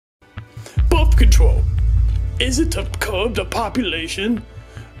control? Is it to curb the population?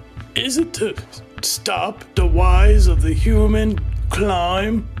 Is it to stop the rise of the human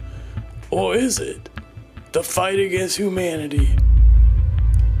climb? Or is it the fight against humanity?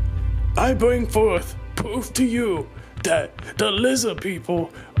 I bring forth proof to you that the lizard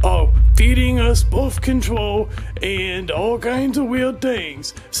people are feeding us birth control and all kinds of weird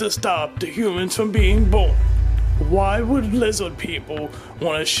things to stop the humans from being born. Why would lizard people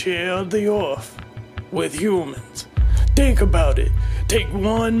want to share the earth with humans? Think about it. Take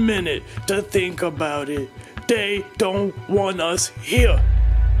 1 minute to think about it. They don't want us here.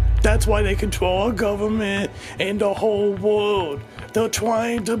 That's why they control our government and the whole world. They're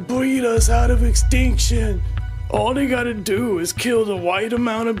trying to breed us out of extinction. All they gotta do is kill the right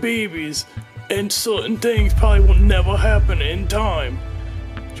amount of babies, and certain things probably will never happen in time.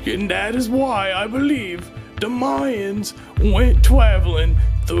 And that is why I believe the Mayans went traveling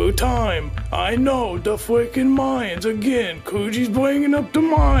through time. I know, the freaking Mayans. Again, Kuji's bringing up the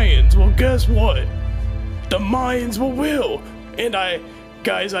Mayans. Well, guess what? The Mayans were real. And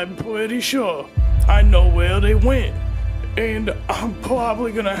guys, I'm pretty sure I know where they went. And I'm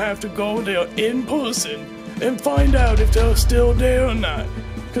probably gonna have to go there in person and find out if they're still there or not.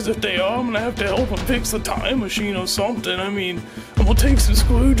 Because if they are, I'm gonna have to help them fix the time machine or something. I mean, I'm gonna take some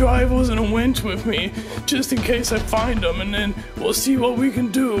screwdrivers and a winch with me, just in case I find them, and then we'll see what we can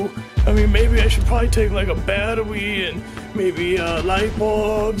do. I mean, maybe I should probably take like a battery and maybe light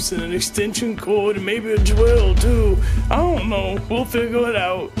bulbs and an extension cord and maybe a drill too. I don't know, we'll figure it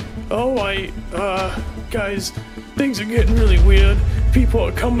out. Alright, guys, things are getting really weird. People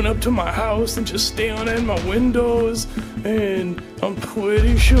are coming up to my house and just staring at my windows, and I'm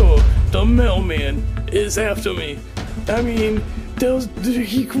pretty sure the mailman is after me. I mean,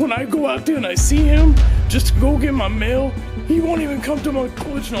 when I go out there and I see him just to go get my mail, he won't even come to my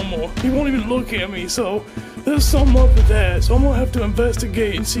porch no more. He won't even look at me, so there's something up with that. So I'm gonna have to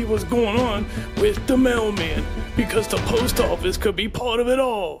investigate and see what's going on with the mailman, because the post office could be part of it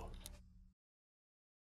all.